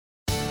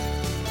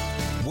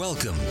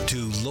Welcome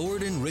to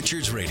Lord and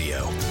Richards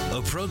Radio,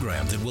 a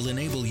program that will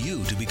enable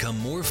you to become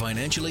more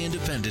financially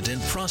independent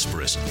and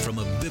prosperous from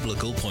a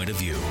biblical point of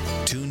view.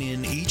 Tune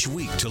in each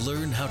week to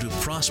learn how to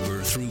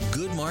prosper through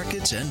good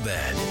markets and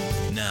bad.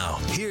 Now,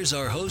 here's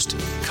our host,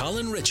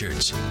 Colin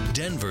Richards,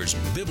 Denver's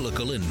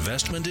biblical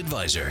investment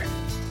advisor.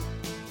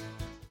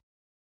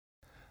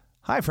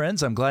 Hi,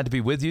 friends. I'm glad to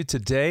be with you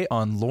today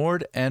on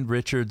Lord and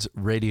Richards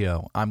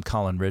Radio. I'm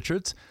Colin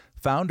Richards,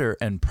 founder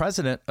and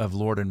president of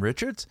Lord and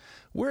Richards.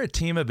 We're a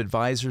team of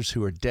advisors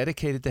who are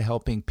dedicated to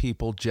helping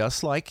people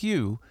just like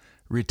you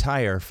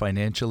retire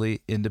financially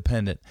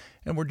independent.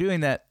 And we're doing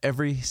that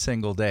every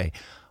single day.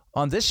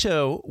 On this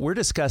show, we're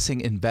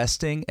discussing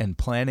investing and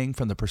planning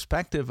from the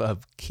perspective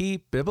of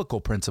key biblical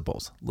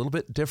principles, a little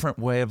bit different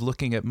way of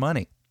looking at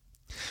money.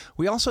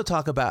 We also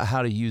talk about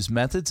how to use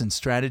methods and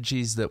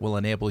strategies that will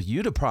enable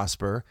you to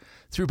prosper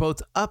through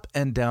both up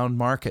and down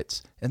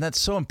markets. And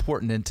that's so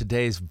important in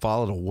today's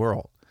volatile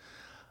world.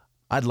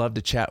 I'd love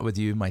to chat with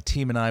you. My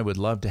team and I would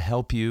love to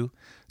help you,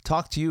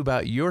 talk to you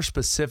about your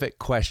specific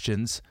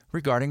questions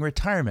regarding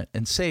retirement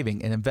and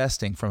saving and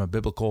investing from a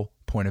biblical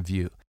point of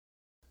view.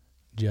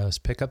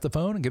 Just pick up the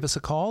phone and give us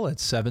a call at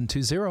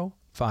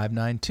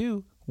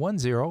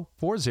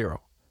 720-592-1040.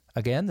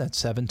 Again,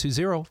 that's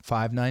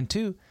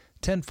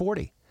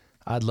 720-592-1040.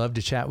 I'd love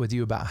to chat with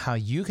you about how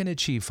you can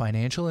achieve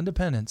financial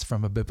independence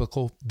from a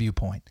biblical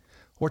viewpoint.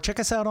 Or check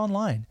us out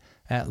online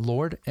at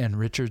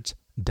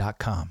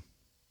lordandrichards.com.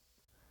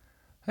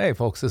 Hey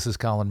folks, this is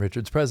Colin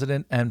Richards,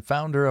 president and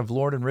founder of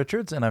Lord and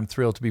Richards, and I'm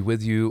thrilled to be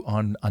with you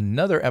on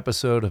another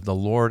episode of the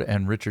Lord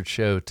and Richards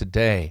Show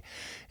today.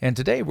 And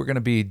today we're going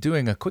to be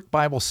doing a quick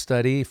Bible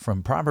study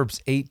from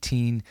Proverbs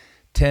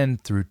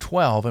 18:10 through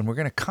 12, and we're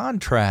going to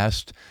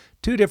contrast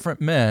two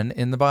different men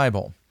in the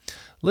Bible.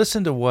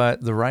 Listen to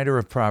what the writer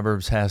of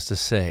Proverbs has to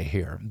say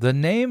here. The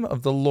name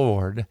of the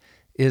Lord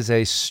is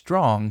a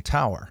strong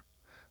tower.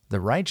 The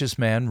righteous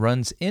man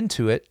runs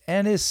into it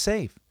and is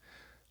safe.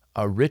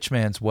 A rich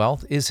man's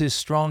wealth is his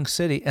strong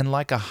city, and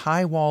like a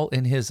high wall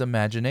in his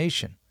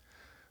imagination.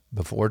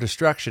 Before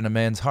destruction, a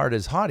man's heart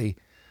is haughty,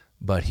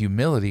 but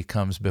humility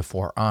comes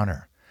before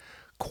honor.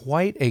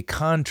 Quite a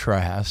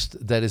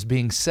contrast that is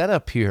being set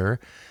up here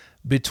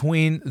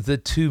between the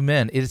two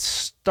men. It's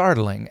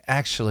startling,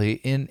 actually,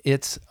 in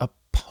its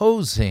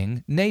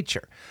opposing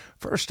nature.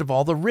 First of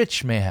all, the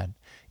rich man.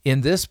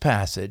 In this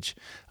passage,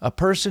 a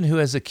person who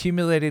has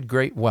accumulated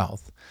great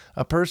wealth,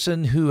 a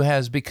person who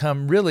has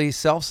become really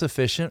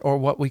self-sufficient, or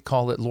what we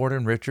call at Lord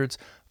and Richards,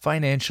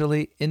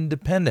 financially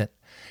independent,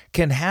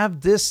 can have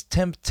this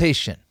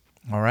temptation,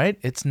 all right?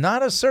 It's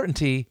not a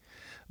certainty,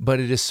 but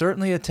it is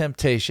certainly a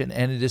temptation,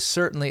 and it is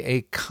certainly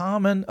a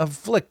common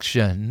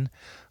affliction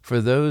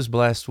for those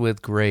blessed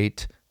with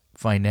great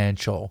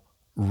financial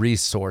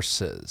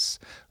resources.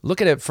 Look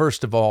at it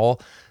first of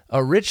all.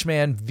 A rich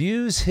man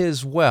views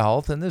his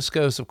wealth, and this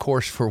goes, of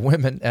course, for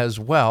women as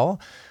well.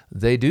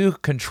 They do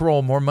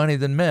control more money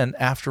than men,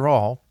 after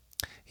all.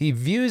 He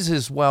views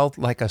his wealth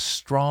like a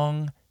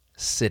strong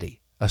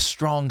city, a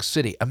strong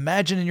city.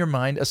 Imagine in your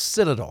mind a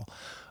citadel,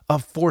 a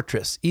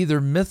fortress, either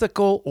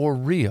mythical or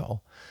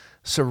real,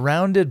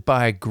 surrounded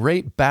by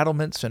great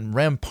battlements and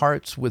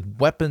ramparts with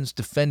weapons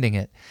defending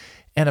it.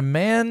 And a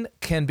man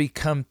can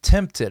become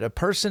tempted, a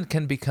person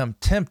can become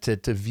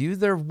tempted to view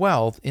their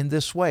wealth in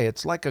this way.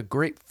 It's like a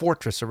great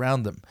fortress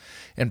around them.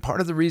 And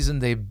part of the reason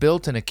they've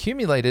built and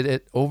accumulated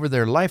it over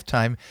their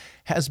lifetime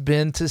has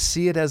been to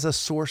see it as a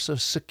source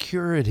of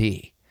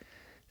security.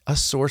 A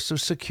source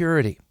of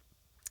security.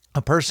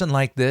 A person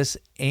like this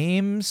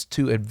aims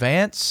to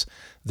advance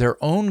their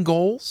own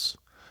goals,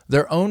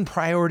 their own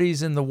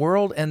priorities in the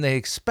world, and they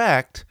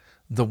expect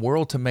the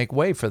world to make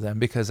way for them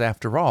because,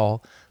 after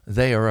all,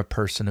 they are a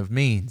person of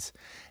means.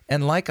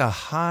 And like a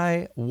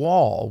high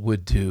wall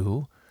would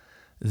do,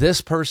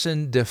 this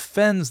person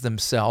defends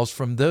themselves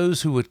from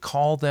those who would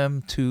call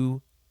them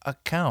to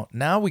account.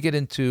 Now we get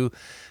into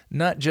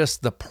not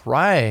just the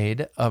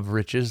pride of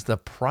riches, the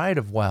pride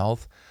of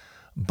wealth,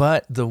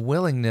 but the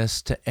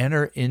willingness to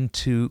enter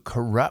into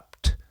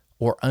corrupt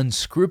or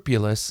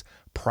unscrupulous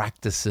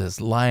practices,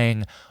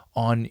 lying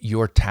on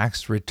your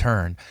tax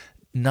return,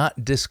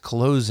 not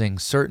disclosing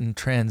certain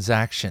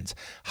transactions,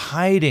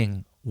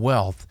 hiding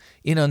wealth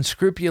in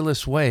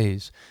unscrupulous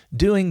ways,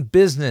 doing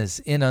business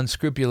in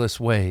unscrupulous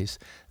ways.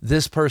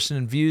 This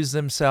person views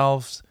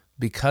themselves,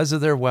 because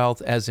of their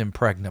wealth, as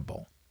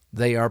impregnable.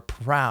 They are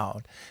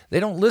proud.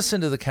 They don't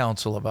listen to the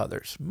counsel of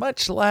others,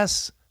 much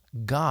less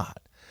God.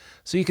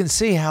 So you can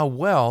see how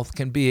wealth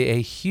can be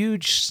a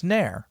huge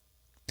snare.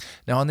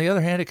 Now, on the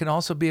other hand, it can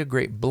also be a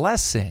great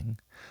blessing.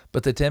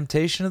 But the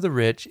temptation of the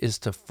rich is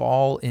to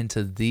fall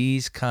into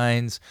these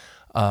kinds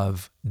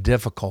of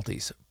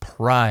difficulties: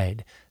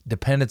 pride,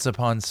 dependence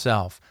upon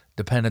self,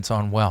 dependence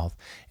on wealth.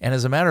 And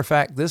as a matter of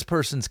fact, this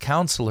person's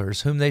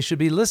counselors, whom they should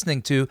be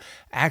listening to,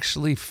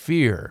 actually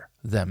fear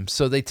them.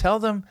 So they tell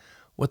them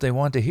what they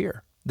want to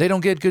hear. They don't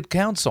get good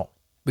counsel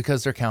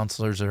because their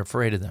counselors are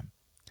afraid of them.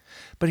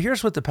 But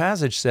here's what the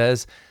passage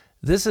says.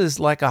 This is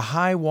like a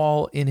high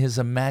wall in his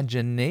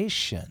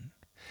imagination.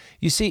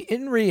 You see,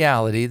 in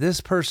reality,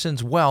 this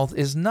person's wealth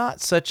is not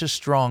such a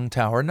strong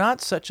tower,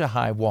 not such a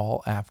high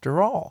wall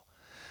after all,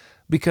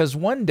 because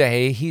one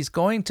day he's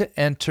going to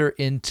enter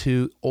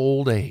into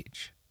old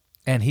age,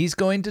 and he's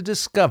going to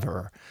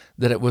discover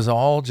that it was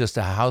all just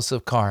a house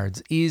of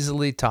cards,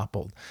 easily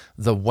toppled.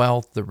 The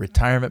wealth, the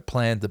retirement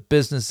plan, the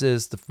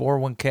businesses, the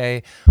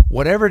 401k,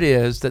 whatever it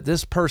is that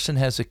this person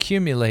has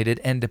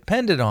accumulated and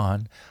depended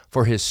on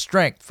for his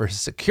strength, for his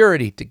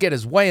security, to get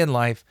his way in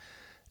life,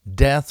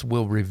 death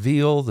will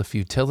reveal the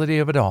futility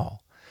of it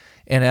all.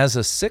 And as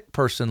a sick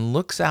person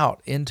looks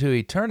out into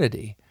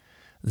eternity,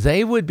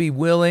 they would be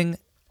willing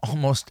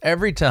almost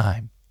every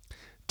time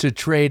to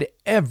trade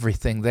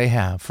everything they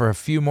have for a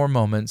few more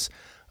moments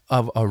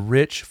of a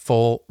rich,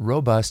 full,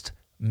 robust,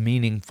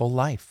 meaningful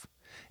life.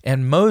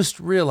 And most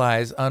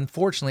realize,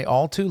 unfortunately,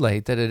 all too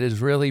late, that it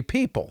is really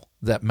people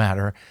that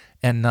matter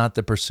and not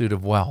the pursuit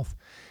of wealth.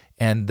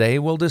 And they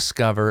will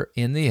discover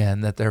in the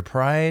end that their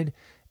pride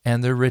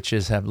and their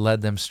riches have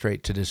led them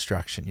straight to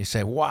destruction. You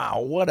say,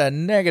 wow, what a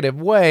negative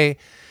way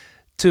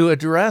to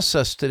address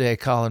us today,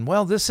 Colin.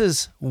 Well, this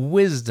is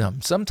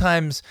wisdom.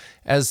 Sometimes,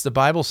 as the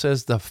Bible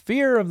says, the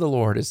fear of the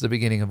Lord is the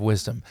beginning of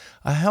wisdom.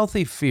 A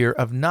healthy fear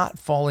of not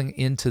falling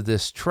into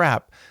this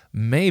trap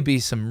may be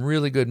some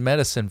really good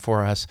medicine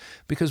for us,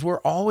 because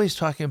we're always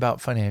talking about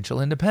financial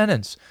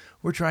independence.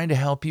 We're trying to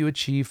help you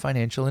achieve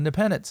financial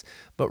independence,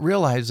 but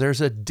realize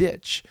there's a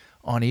ditch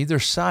on either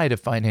side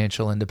of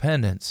financial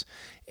independence.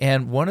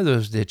 And one of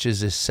those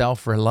ditches is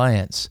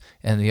self-reliance,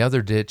 and the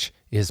other ditch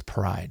is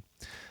pride.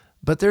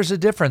 But there's a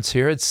difference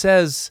here. It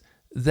says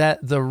that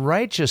the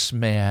righteous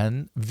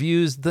man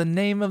views the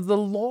name of the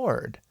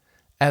Lord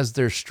as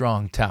their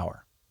strong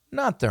tower,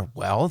 not their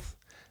wealth.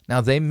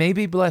 Now, they may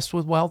be blessed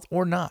with wealth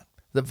or not.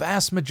 The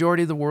vast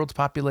majority of the world's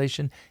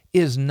population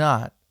is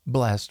not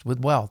blessed with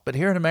wealth. But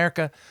here in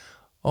America,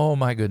 oh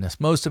my goodness,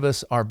 most of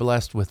us are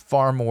blessed with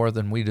far more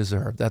than we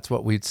deserve. That's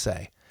what we'd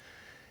say.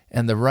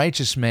 And the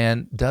righteous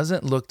man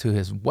doesn't look to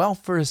his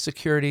wealth for his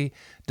security,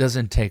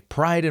 doesn't take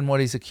pride in what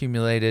he's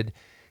accumulated.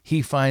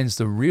 He finds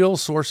the real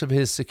source of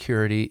his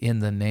security in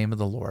the name of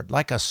the Lord,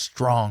 like a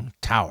strong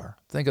tower.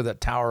 Think of the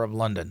Tower of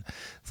London.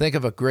 Think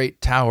of a great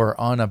tower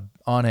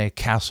on a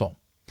castle.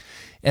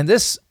 And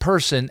this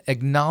person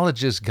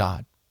acknowledges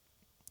God,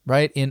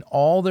 right? In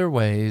all their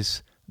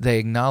ways, they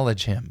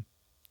acknowledge him.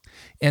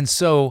 And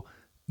so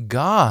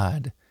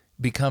God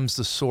becomes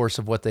the source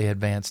of what they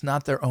advance,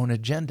 not their own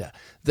agenda,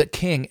 the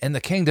king and the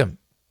kingdom.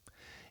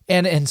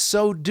 And in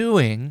so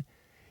doing,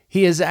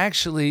 he is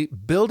actually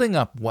building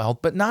up wealth,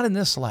 but not in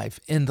this life,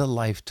 in the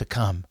life to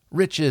come.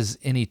 Riches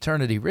in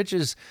eternity,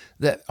 riches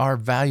that are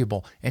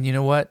valuable. And you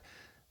know what?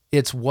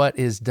 It's what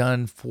is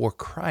done for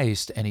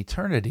Christ and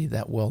eternity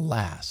that will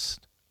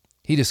last.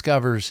 He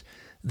discovers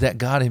that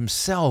God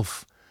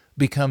himself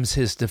becomes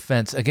his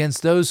defense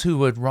against those who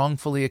would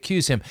wrongfully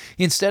accuse him.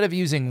 Instead of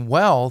using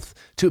wealth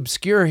to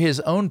obscure his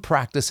own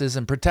practices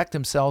and protect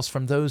himself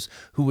from those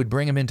who would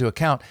bring him into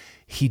account,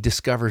 he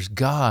discovers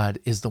God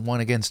is the one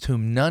against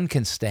whom none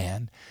can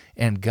stand,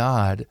 and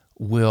God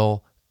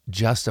will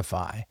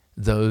justify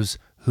those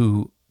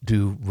who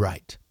do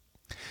right.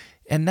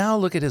 And now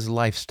look at his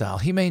lifestyle.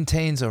 He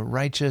maintains a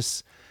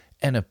righteous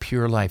and a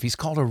pure life. He's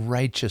called a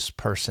righteous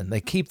person. They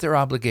keep their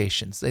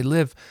obligations. They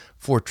live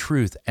for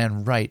truth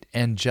and right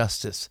and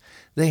justice.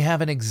 They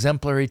have an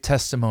exemplary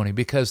testimony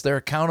because they're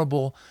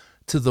accountable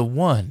to the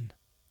one,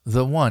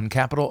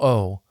 capital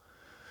O,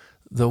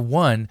 the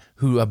one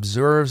who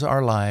observes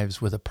our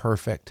lives with a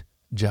perfect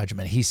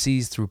judgment. He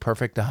sees through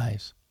perfect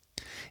eyes.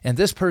 And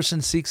this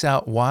person seeks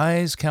out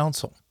wise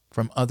counsel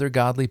from other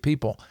godly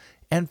people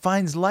and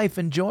finds life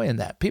and joy in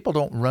that. People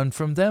don't run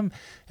from them.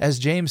 As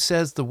James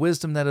says, the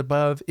wisdom that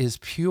above is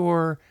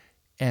pure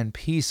and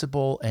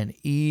peaceable and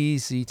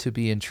easy to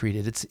be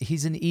entreated.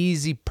 He's an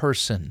easy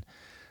person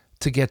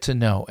to get to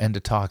know and to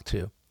talk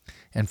to.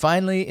 And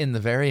finally, in the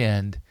very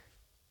end,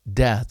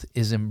 death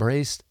is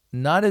embraced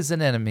not as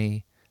an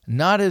enemy,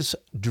 not as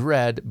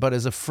dread, but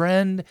as a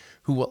friend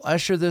who will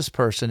usher this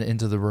person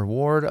into the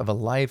reward of a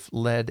life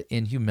led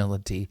in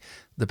humility.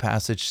 The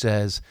passage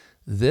says,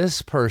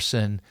 this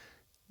person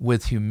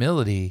with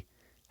humility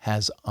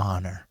has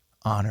honor.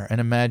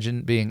 And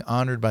imagine being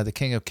honored by the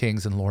King of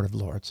Kings and Lord of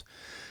Lords.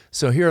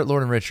 So here at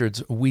Lord and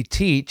Richards, we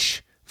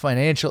teach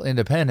financial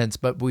independence,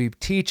 but we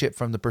teach it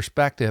from the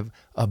perspective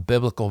of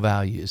biblical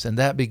values. And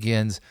that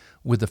begins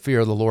with the fear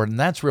of the Lord. And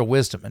that's real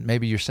wisdom. And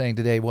maybe you're saying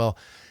today, well,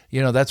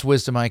 that's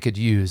wisdom I could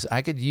use.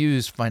 I could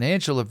use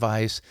financial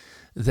advice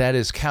that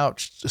is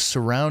couched,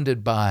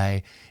 surrounded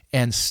by,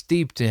 and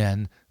steeped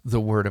in the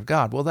Word of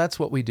God. Well, that's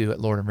what we do at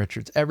Lord and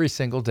Richards. Every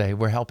single day,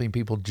 we're helping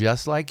people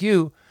just like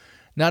you,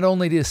 not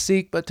only to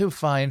seek, but to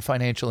find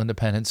financial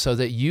independence so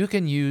that you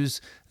can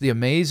use the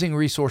amazing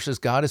resources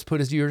God has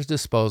put at your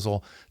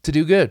disposal to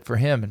do good for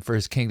Him and for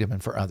His kingdom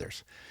and for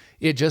others.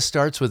 It just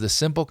starts with a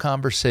simple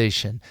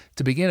conversation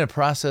to begin a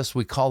process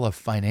we call a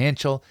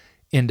financial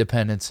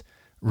independence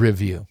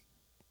review.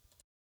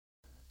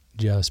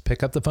 Just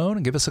pick up the phone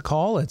and give us a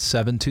call at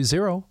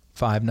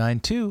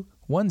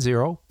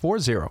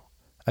 720-592-1040.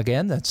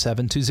 Again, that's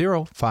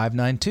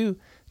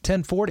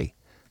 720-592-1040.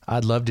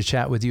 I'd love to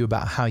chat with you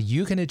about how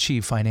you can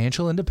achieve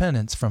financial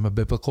independence from a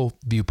biblical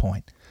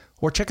viewpoint.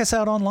 Or check us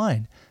out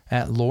online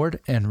at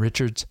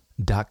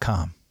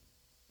lordandrichards.com.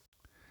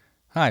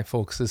 Hi,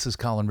 folks. This is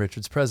Colin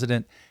Richards,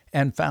 president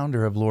and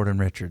founder of Lord &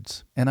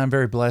 Richards. And I'm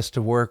very blessed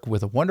to work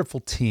with a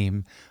wonderful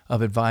team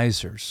of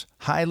advisors,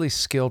 highly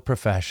skilled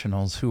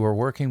professionals who are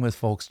working with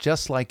folks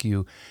just like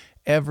you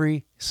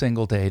every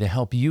single day to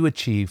help you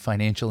achieve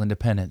financial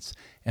independence.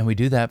 And we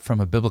do that from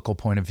a biblical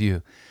point of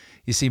view.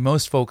 You see,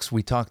 most folks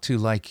we talk to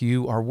like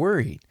you are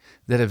worried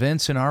that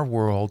events in our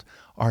world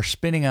are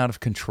spinning out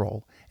of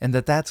control and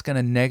that that's going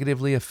to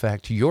negatively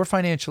affect your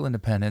financial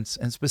independence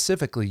and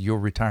specifically your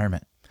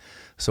retirement.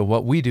 So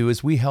what we do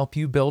is we help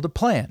you build a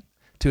plan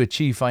to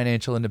achieve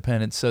financial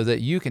independence so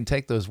that you can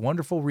take those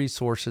wonderful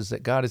resources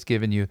that God has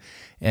given you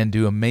and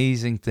do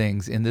amazing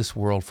things in this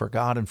world for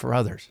God and for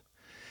others.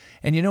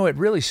 And you know, it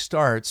really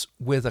starts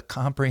with a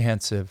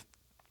comprehensive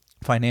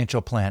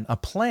financial plan, a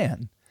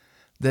plan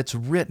that's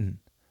written,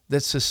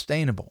 that's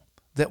sustainable,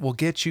 that will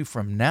get you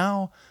from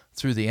now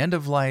through the end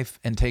of life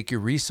and take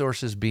your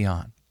resources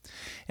beyond.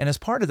 And as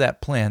part of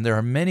that plan, there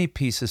are many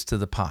pieces to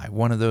the pie.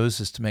 One of those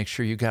is to make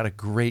sure you got a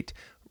great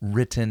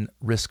written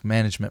risk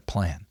management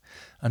plan.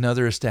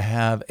 Another is to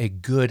have a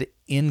good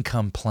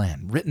income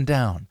plan written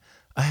down,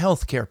 a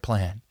healthcare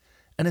plan,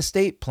 an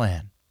estate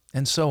plan,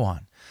 and so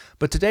on.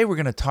 But today we're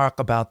going to talk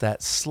about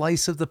that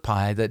slice of the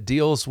pie that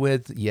deals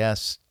with,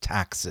 yes,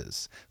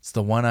 taxes. It's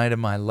the one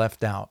item I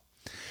left out.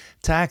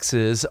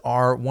 Taxes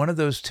are one of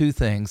those two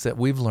things that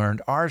we've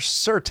learned are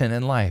certain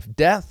in life,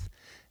 death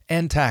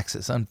and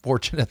taxes.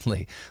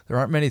 Unfortunately, there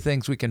aren't many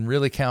things we can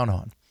really count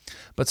on.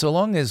 But so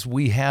long as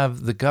we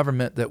have the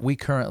government that we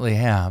currently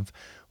have,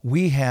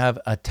 we have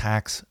a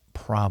tax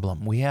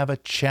problem. We have a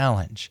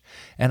challenge,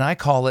 and I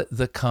call it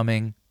the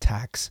coming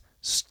tax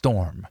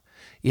storm.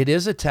 It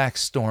is a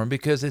tax storm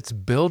because it's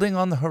building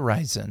on the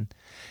horizon,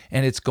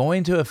 and it's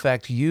going to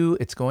affect you,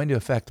 it's going to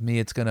affect me,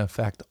 it's going to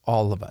affect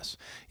all of us.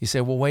 You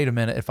say, well, wait a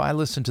minute, if I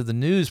listen to the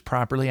news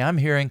properly, I'm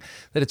hearing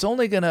that it's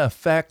only going to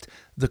affect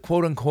the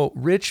quote-unquote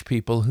rich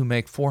people who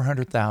make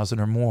 $400,000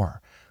 or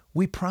more.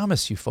 We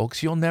promise you,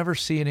 folks, you'll never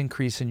see an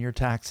increase in your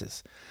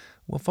taxes.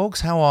 Well,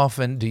 folks, how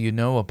often do you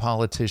know a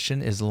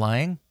politician is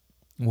lying?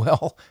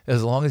 Well,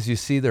 as long as you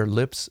see their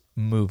lips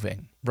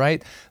moving,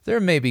 right?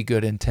 There may be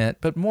good intent,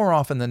 but more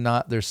often than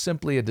not, there's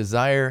simply a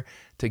desire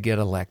to get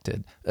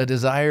elected, a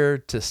desire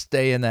to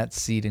stay in that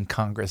seat in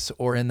Congress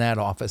or in that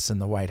office in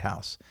the White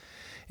House.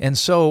 And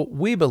so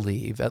we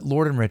believe at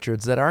Lord &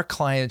 Richards that our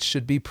clients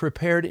should be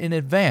prepared in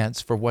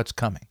advance for what's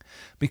coming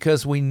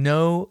because we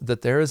know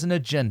that there is an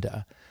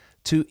agenda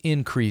to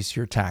increase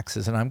your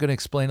taxes. And I'm going to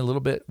explain a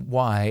little bit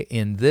why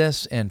in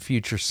this and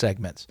future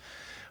segments.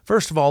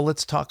 First of all,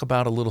 let's talk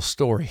about a little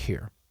story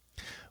here.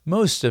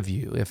 Most of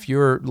you, if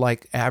you're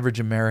like average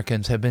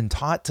Americans, have been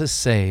taught to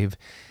save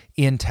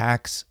in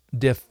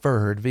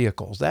tax-deferred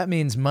vehicles. That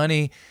means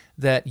money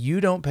that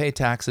you don't pay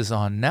taxes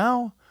on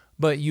now,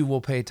 but you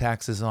will pay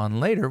taxes on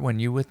later when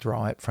you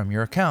withdraw it from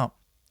your account.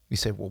 You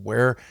say, well,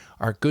 where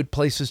are good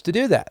places to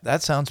do that?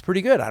 That sounds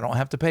pretty good. I don't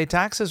have to pay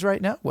taxes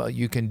right now. Well,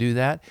 you can do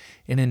that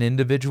in an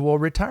individual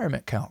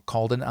retirement account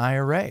called an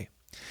IRA.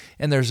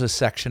 And there's a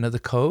section of the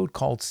code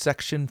called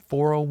Section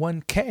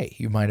 401k.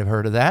 You might have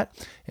heard of that,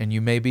 and you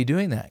may be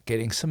doing that,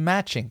 getting some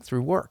matching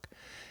through work.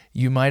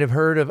 You might have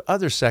heard of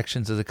other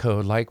sections of the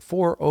code like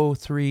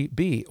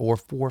 403b or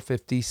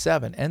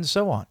 457 and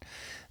so on.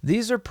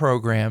 These are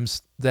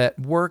programs that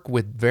work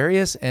with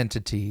various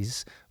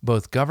entities,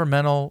 both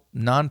governmental,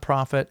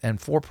 nonprofit, and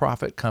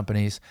for-profit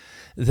companies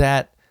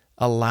that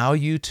allow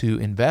you to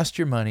invest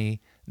your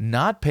money,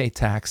 not pay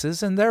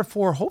taxes, and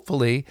therefore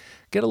hopefully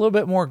get a little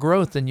bit more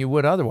growth than you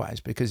would otherwise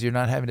because you're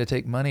not having to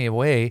take money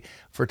away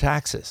for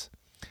taxes.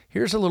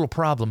 Here's a little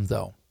problem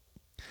though.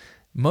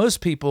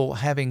 Most people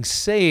having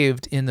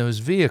saved in those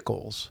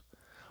vehicles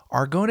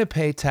are going to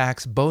pay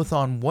tax both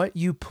on what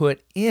you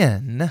put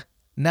in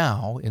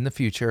now in the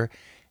future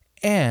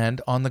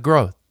and on the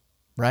growth,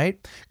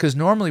 right? Because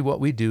normally what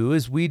we do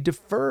is we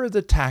defer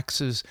the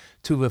taxes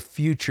to a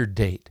future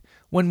date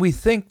when we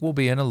think we'll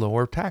be in a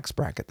lower tax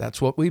bracket.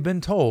 That's what we've been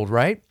told,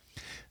 right?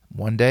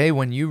 One day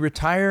when you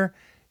retire,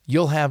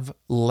 you'll have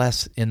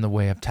less in the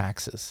way of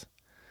taxes.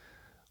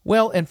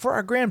 Well, and for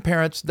our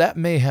grandparents, that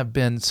may have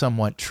been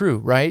somewhat true,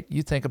 right?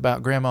 You think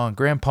about grandma and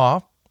grandpa.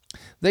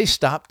 They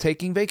stopped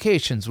taking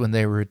vacations when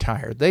they were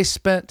retired. They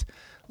spent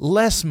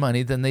less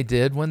money than they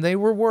did when they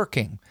were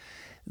working.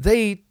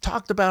 They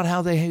talked about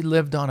how they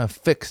lived on a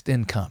fixed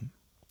income.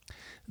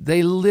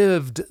 They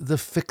lived the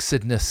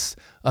fixedness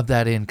of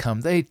that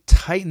income. They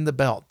tightened the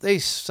belt. They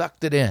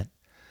sucked it in.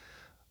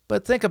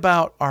 But think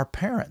about our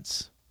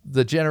parents,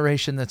 the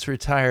generation that's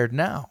retired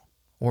now,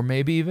 or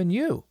maybe even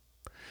you.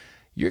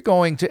 You're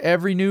going to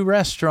every new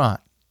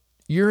restaurant.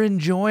 You're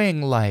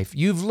enjoying life.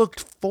 You've looked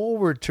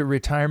forward to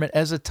retirement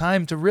as a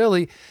time to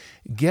really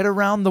get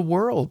around the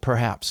world,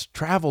 perhaps.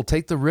 Travel,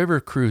 take the river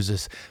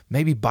cruises,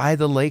 maybe buy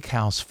the lake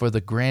house for the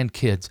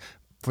grandkids,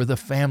 for the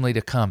family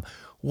to come.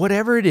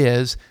 Whatever it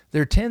is,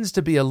 there tends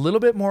to be a little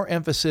bit more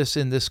emphasis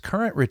in this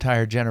current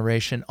retired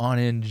generation on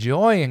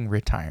enjoying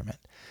retirement,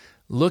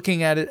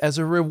 looking at it as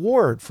a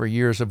reward for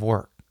years of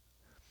work.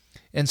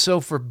 And so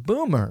for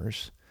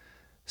boomers,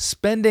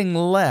 spending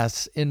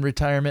less in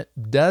retirement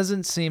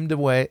doesn't seem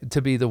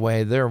to be the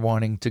way they're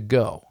wanting to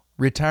go.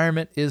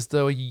 Retirement is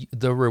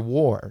the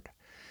reward.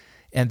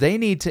 And they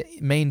need to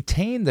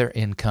maintain their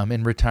income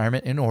in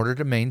retirement in order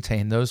to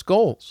maintain those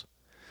goals.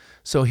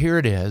 So here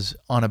it is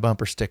on a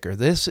bumper sticker.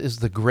 This is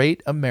the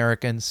great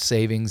American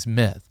savings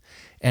myth.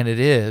 And it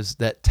is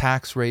that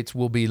tax rates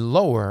will be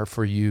lower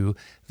for you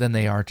than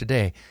they are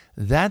today.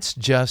 That's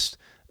just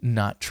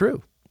not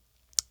true.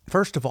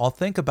 First of all,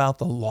 think about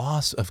the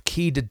loss of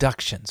key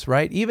deductions,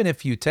 right? Even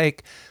if you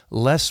take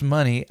less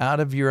money out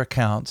of your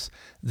accounts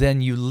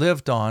than you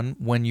lived on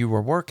when you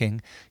were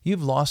working,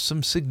 you've lost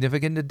some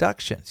significant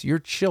deductions. Your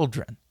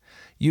children,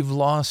 you've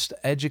lost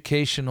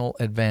educational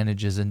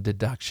advantages and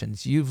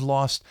deductions. You've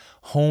lost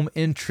home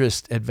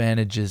interest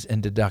advantages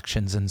and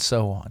deductions and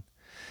so on.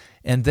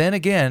 And then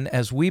again,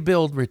 as we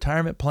build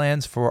retirement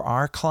plans for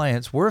our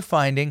clients, we're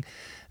finding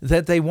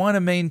that they want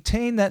to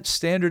maintain that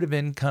standard of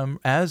income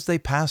as they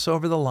pass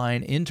over the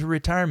line into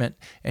retirement.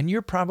 And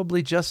you're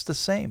probably just the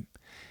same.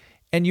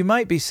 And you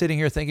might be sitting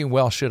here thinking,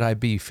 well, should I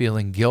be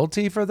feeling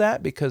guilty for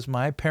that because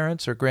my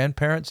parents or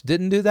grandparents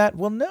didn't do that?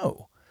 Well,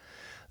 no.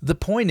 The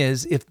point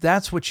is, if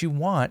that's what you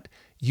want,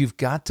 you've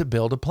got to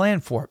build a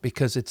plan for it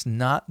because it's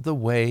not the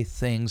way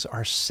things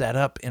are set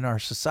up in our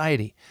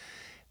society.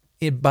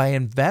 By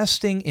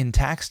investing in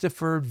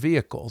tax-deferred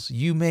vehicles,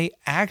 you may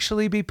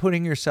actually be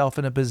putting yourself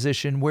in a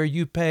position where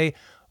you pay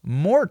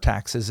more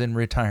taxes in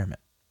retirement.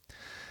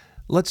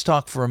 Let's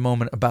talk for a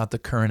moment about the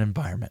current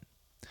environment.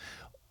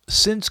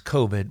 Since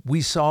COVID,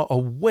 we saw a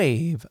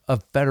wave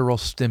of federal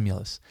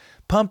stimulus,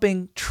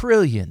 pumping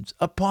trillions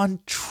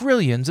upon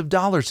trillions of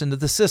dollars into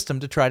the system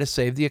to try to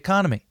save the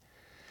economy.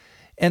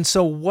 And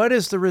so what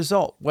is the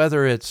result?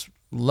 Whether it's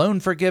loan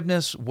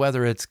forgiveness,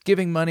 whether it's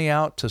giving money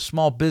out to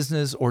small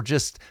business or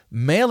just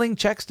mailing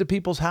checks to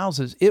people's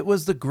houses, it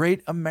was the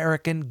great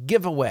American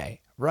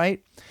giveaway,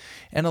 right?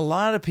 And a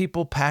lot of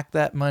people packed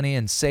that money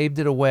and saved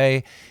it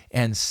away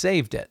and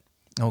saved it,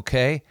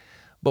 okay?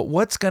 But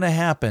what's going to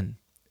happen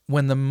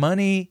when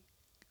the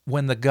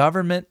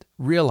government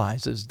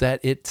realizes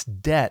that its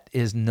debt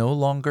is no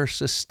longer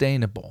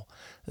sustainable?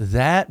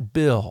 That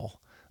bill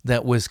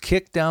that was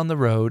kicked down the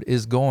road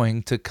is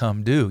going to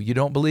come due. You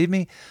don't believe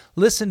me?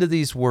 Listen to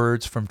these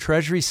words from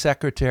Treasury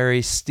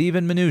Secretary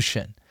Steven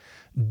Mnuchin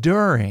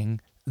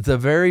during the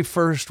very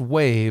first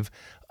wave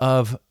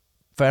of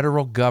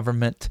federal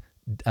government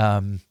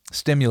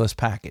stimulus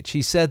package.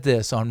 He said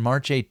this on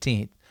March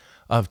 18th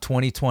of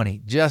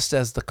 2020, just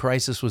as the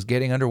crisis was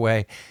getting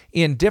underway.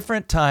 In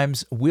different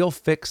times, we'll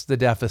fix the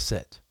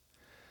deficit.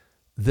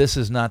 This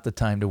is not the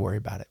time to worry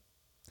about it.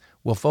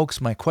 Well, folks,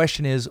 my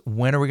question is,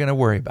 when are we going to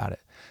worry about it?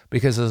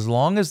 Because as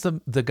long as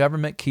the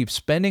government keeps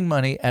spending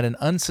money at an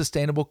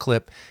unsustainable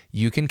clip,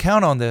 you can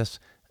count on this,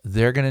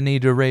 they're going to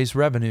need to raise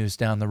revenues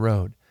down the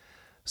road.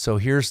 So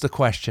here's the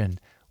question.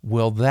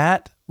 Will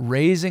that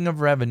raising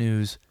of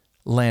revenues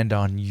land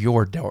on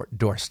your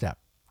doorstep?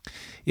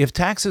 If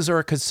taxes are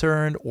a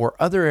concern or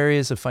other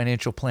areas of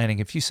financial planning,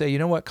 if you say, you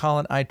know what,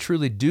 Colin, I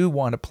truly do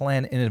want to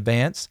plan in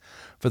advance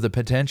for the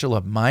potential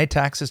of my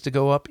taxes to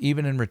go up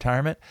even in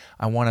retirement,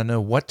 I want to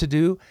know what to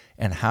do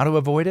and how to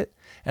avoid it,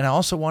 and I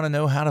also want to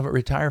know how to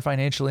retire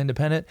financially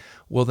independent,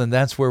 well, then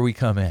that's where we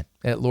come in.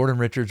 At Lord &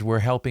 Richards, we're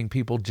helping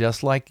people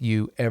just like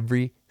you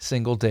every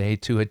single day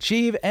to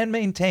achieve and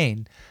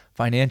maintain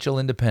financial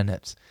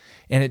independence.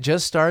 And it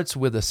just starts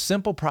with a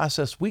simple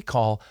process we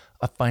call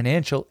a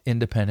financial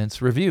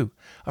independence review,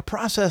 a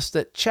process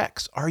that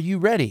checks, are you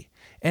ready?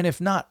 And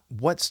if not,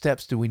 what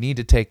steps do we need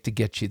to take to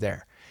get you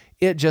there?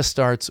 It just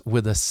starts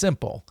with a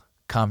simple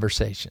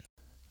conversation.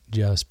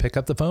 Just pick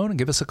up the phone and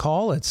give us a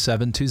call at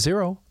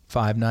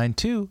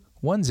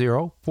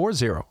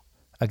 720-592-1040.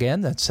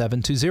 Again, that's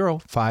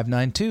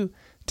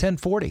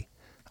 720-592-1040.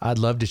 I'd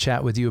love to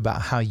chat with you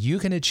about how you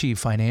can achieve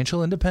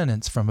financial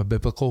independence from a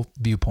biblical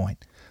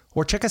viewpoint.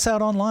 Or check us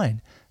out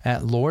online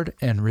at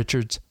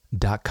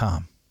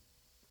lordandrichards.com.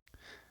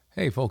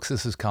 Hey folks,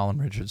 this is Colin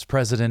Richards,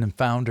 president and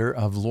founder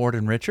of Lord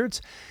 &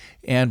 Richards,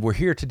 and we're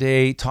here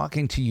today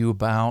talking to you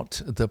about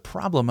the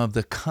problem of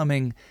the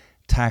coming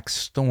tax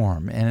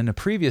storm. And in a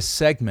previous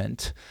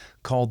segment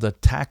called The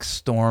Tax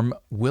Storm,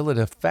 Will It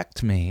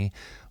Affect Me?,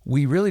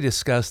 we really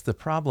discussed the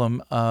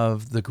problem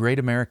of the great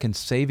American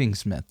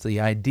savings myth,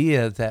 the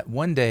idea that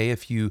one day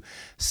if you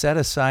set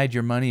aside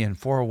your money in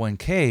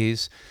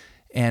 401ks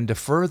and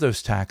defer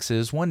those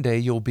taxes, one day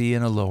you'll be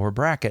in a lower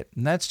bracket,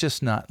 and that's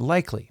just not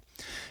likely.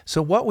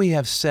 So what we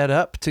have set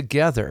up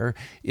together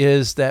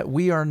is that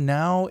we are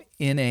now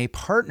in a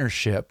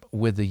partnership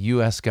with the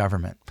U.S.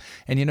 government.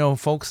 And you know,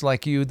 folks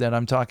like you that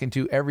I'm talking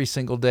to every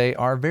single day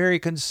are very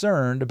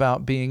concerned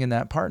about being in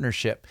that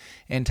partnership.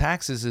 And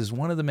taxes is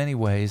one of the many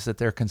ways that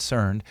they're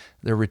concerned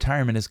their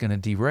retirement is going to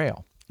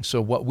derail.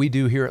 So what we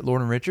do here at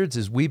Lord & Richards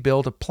is we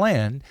build a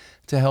plan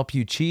to help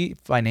you achieve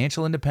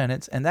financial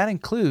independence, and that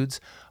includes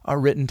a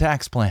written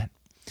tax plan.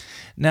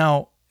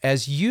 Now,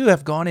 as you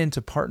have gone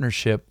into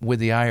partnership with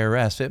the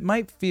IRS, it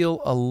might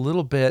feel a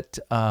little bit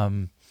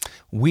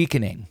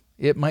weakening.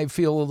 It might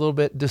feel a little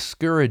bit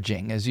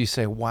discouraging as you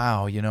say,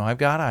 wow, I've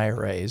got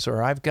IRAs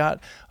or I've got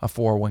a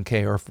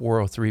 401k or a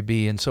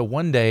 403b. And so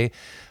one day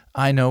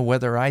I know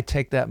whether I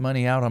take that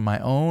money out on my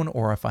own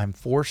or if I'm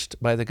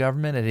forced by the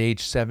government at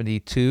age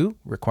 72,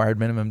 required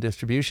minimum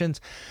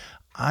distributions,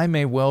 I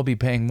may well be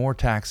paying more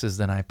taxes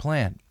than I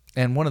planned.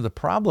 And one of the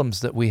problems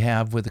that we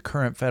have with the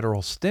current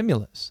federal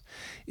stimulus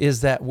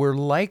is that we're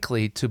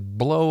likely to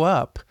blow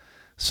up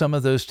some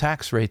of those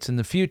tax rates in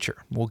the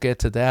future. We'll get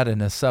to that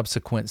in a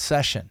subsequent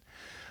session.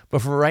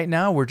 But for right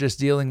now, we're just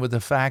dealing with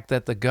the fact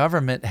that the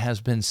government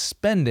has been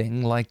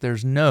spending like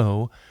there's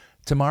no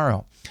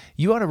tomorrow.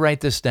 You ought to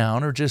write this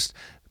down or just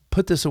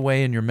put this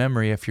away in your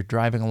memory if you're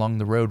driving along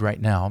the road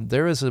right now.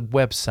 There is a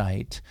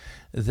website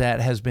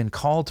that has been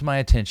called to my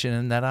attention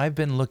and that I've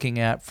been looking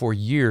at for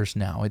years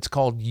now. It's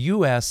called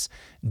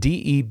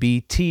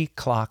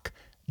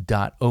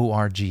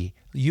usdebtclock.org,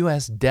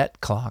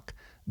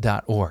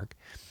 usdebtclock.org.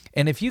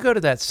 And if you go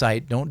to that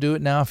site, don't do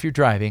it now if you're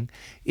driving,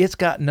 it's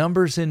got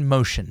numbers in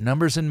motion.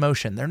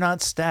 They're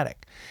not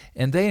static.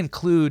 And they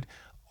include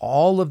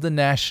all of the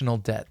national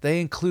debt.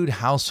 They include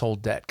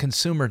household debt,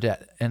 consumer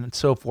debt, and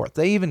so forth.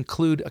 They even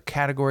include a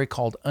category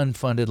called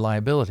unfunded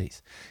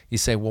liabilities. You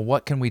say, well,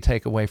 what can we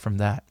take away from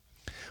that?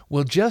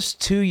 Well,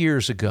 just 2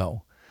 years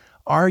ago,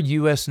 our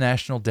U.S.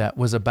 national debt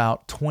was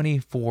about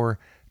 $24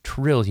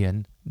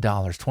 trillion.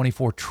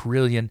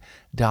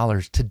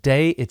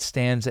 Today, it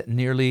stands at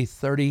nearly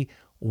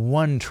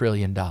 $31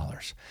 trillion.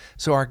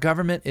 So our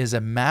government is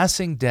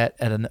amassing debt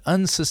at an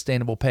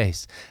unsustainable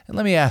pace. And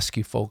let me ask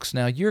you folks,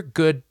 now you're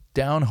good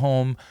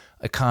down-home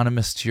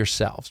economists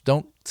yourselves.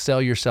 Don't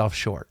sell yourself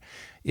short.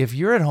 If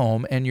you're at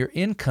home and your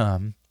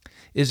income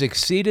is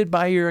exceeded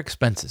by your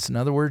expenses, in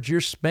other words,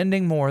 you're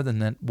spending more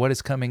than what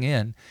is coming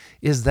in,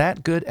 is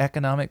that good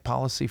economic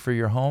policy for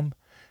your home?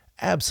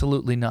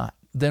 Absolutely not.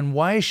 Then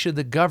why should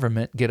the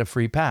government get a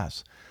free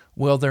pass?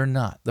 Well, they're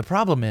not. The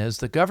problem is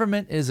the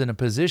government is in a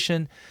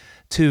position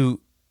to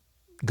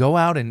go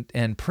out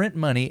and print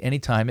money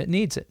anytime it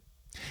needs it.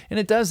 And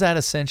it does that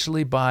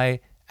essentially by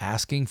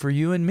asking for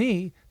you and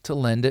me to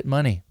lend it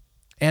money,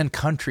 and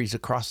countries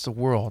across the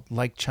world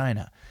like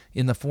China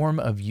in the form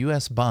of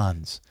U.S.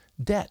 bonds,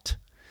 debt.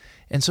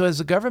 And so as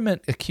the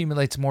government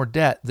accumulates more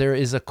debt, there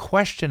is a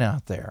question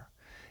out there,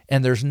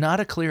 and there's not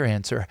a clear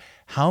answer.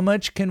 How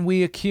much can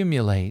we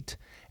accumulate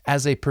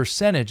as a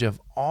percentage of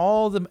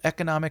all the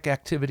economic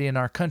activity in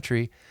our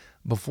country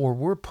before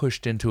we're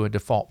pushed into a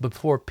default,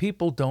 before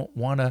people don't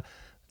want to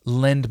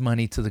lend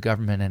money to the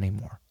government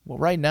anymore? Well,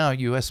 right now,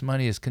 U.S.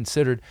 money is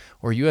considered,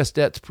 or U.S.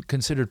 debt's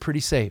considered pretty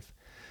safe.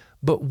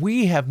 But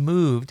we have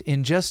moved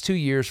in just 2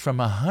 years from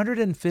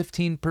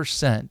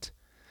 115%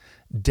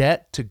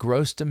 debt to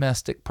gross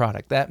domestic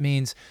product. That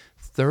means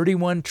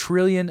 31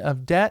 trillion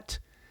of debt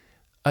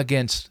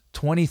against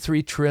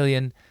 23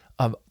 trillion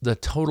of the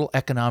total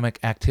economic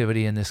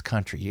activity in this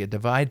country. You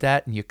divide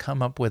that and you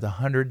come up with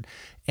 130%,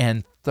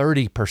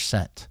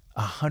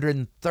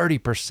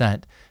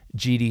 130%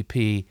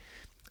 GDP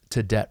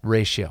to debt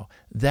ratio.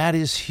 That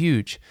is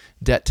huge,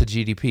 debt to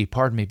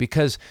GDP,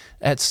 because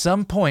at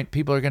some point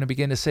people are going to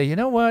begin to say, you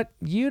know what,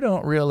 you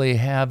don't really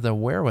have the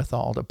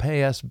wherewithal to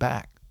pay us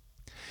back.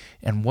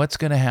 And what's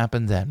going to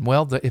happen then?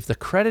 Well, if the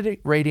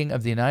credit rating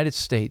of the United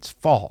States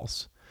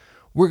falls,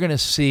 we're going to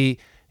see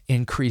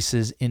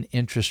increases in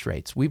interest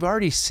rates. We've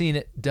already seen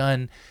it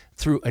done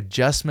through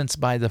adjustments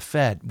by the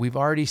Fed. We've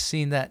already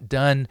seen that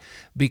done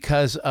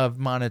because of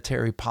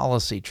monetary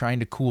policy, trying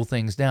to cool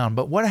things down.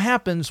 But what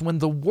happens when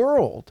the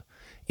world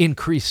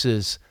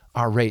increases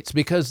our rates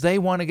because they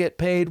want to get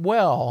paid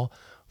well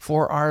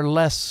for our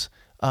less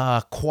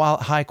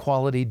high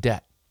quality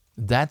debt?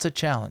 That's a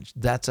challenge.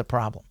 That's a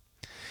problem.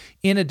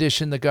 In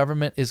addition, the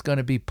government is going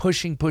to be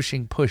pushing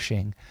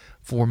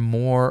for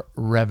more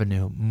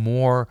revenue.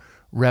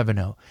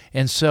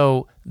 And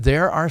so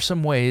there are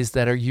some ways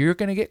that you're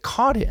going to get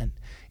caught in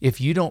if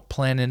you don't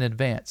plan in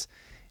advance.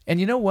 And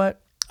you know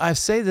what? I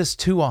say this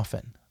too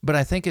often, but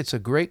I think it's a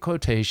great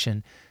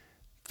quotation.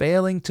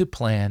 Failing to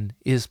plan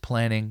is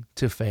planning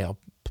to fail.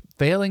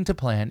 Failing to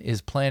plan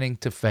is planning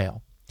to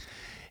fail.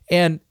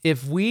 And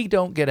if we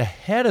don't get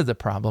ahead of the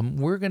problem,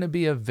 we're going to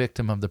be a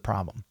victim of the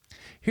problem.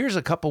 Here's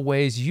a couple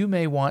ways you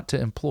may want to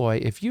employ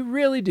if you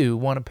really do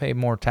want to pay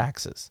more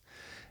taxes.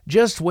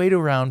 Just wait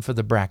around for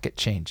the bracket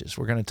changes.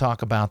 We're going to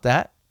talk about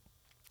that.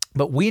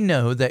 But we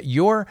know that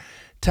your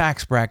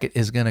tax bracket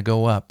is going to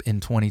go up in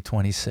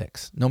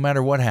 2026. No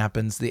matter what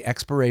happens, the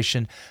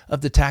expiration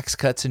of the Tax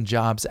Cuts and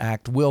Jobs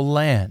Act will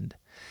land.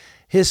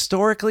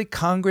 Historically,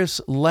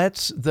 Congress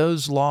lets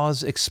those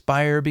laws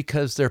expire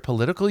because their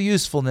political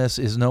usefulness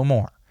is no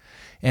more.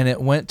 And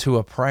it went to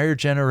a prior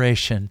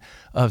generation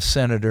of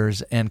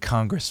senators and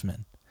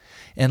congressmen.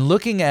 And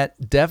looking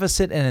at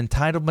deficit and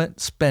entitlement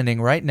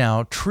spending right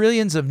now,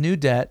 trillions of new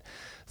debt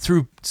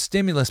through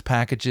stimulus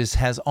packages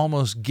has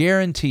almost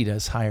guaranteed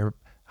us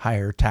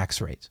higher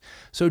tax rates.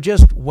 So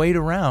just wait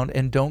around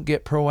and don't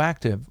get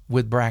proactive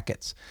with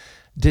brackets.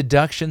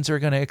 Deductions are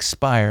going to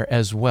expire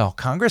as well.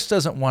 Congress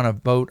doesn't want to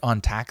vote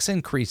on tax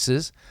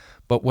increases,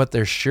 but what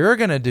they're sure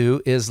going to do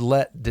is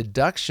let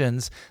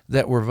deductions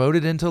that were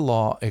voted into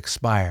law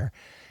expire.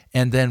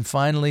 And then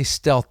finally,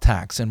 stealth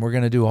tax. And we're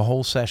going to do a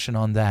whole session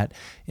on that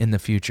in the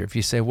future. If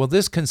you say, well,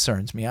 this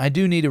concerns me. I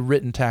do need a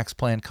written tax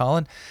plan,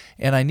 Colin,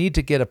 and I need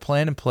to get a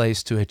plan in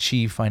place to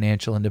achieve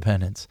financial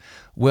independence.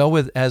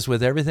 Well, as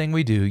with everything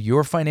we do,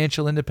 your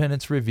financial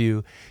independence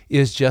review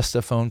is just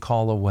a phone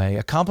call away,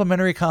 a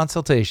complimentary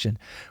consultation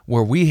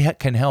where we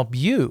can help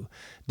you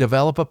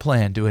develop a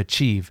plan to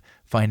achieve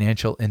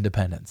financial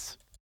independence.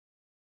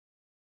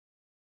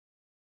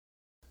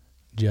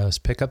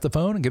 Just pick up the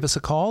phone and give us a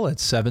call at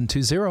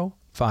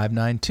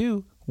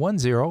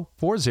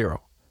 720-592-1040.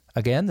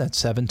 Again,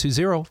 that's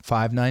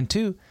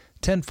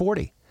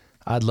 720-592-1040.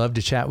 I'd love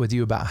to chat with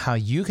you about how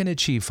you can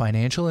achieve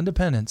financial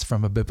independence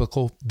from a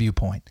biblical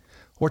viewpoint.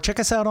 Or check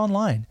us out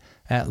online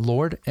at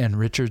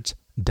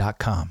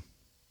lordandrichards.com.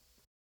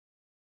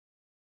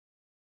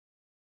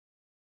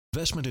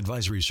 Investment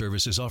advisory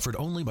service is offered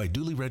only by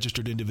duly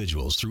registered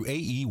individuals through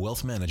AE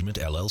Wealth Management,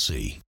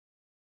 LLC.